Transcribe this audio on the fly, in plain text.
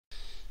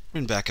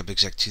In Backup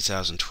Exec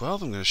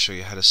 2012, I'm going to show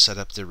you how to set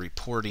up the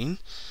reporting.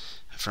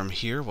 From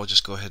here, we'll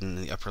just go ahead and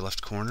in the upper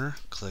left corner,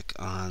 click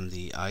on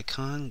the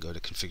icon, go to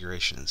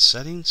Configuration and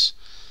Settings,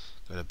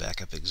 go to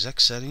Backup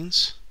Exec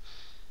Settings,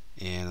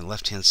 and on the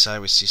left-hand side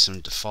we see some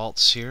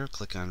defaults here.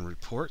 Click on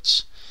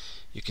Reports.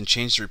 You can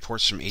change the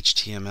reports from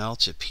HTML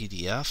to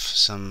PDF.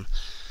 Some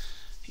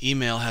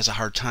email has a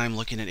hard time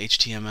looking at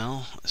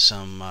HTML.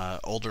 Some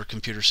older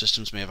computer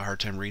systems may have a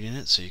hard time reading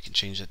it, so you can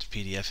change that to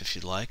PDF if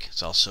you'd like.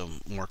 It's also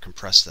more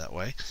compressed that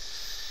way.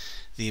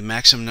 The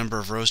maximum number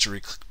of rows to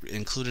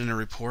include in a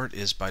report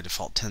is by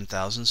default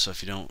 10,000, so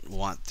if you don't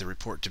want the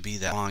report to be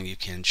that long, you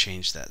can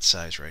change that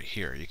size right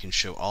here. You can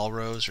show all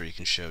rows or you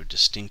can show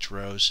distinct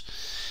rows,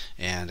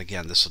 and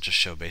again, this will just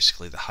show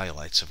basically the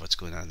highlights of what's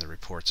going on in the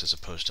reports as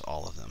opposed to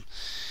all of them.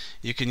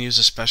 You can use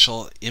a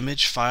special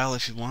image file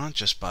if you want,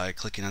 just by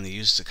clicking on the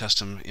Use the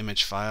Custom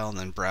Image File and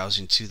then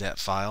browsing to that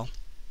file,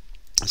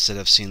 instead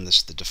of seeing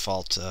the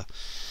default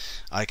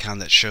icon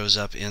that shows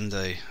up in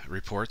the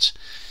reports.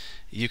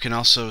 You can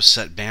also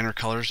set banner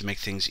colors to make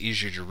things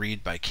easier to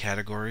read by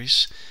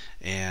categories,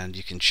 and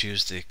you can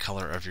choose the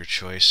color of your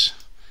choice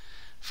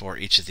for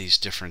each of these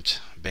different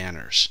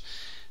banners.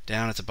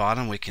 Down at the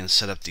bottom we can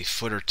set up the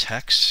footer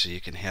text, so you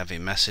can have a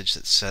message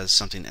that says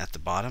something at the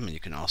bottom, and you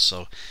can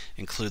also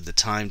include the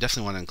time.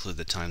 Definitely want to include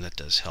the time. That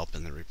does help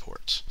in the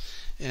reports.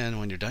 And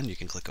when you're done, you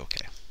can click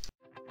OK.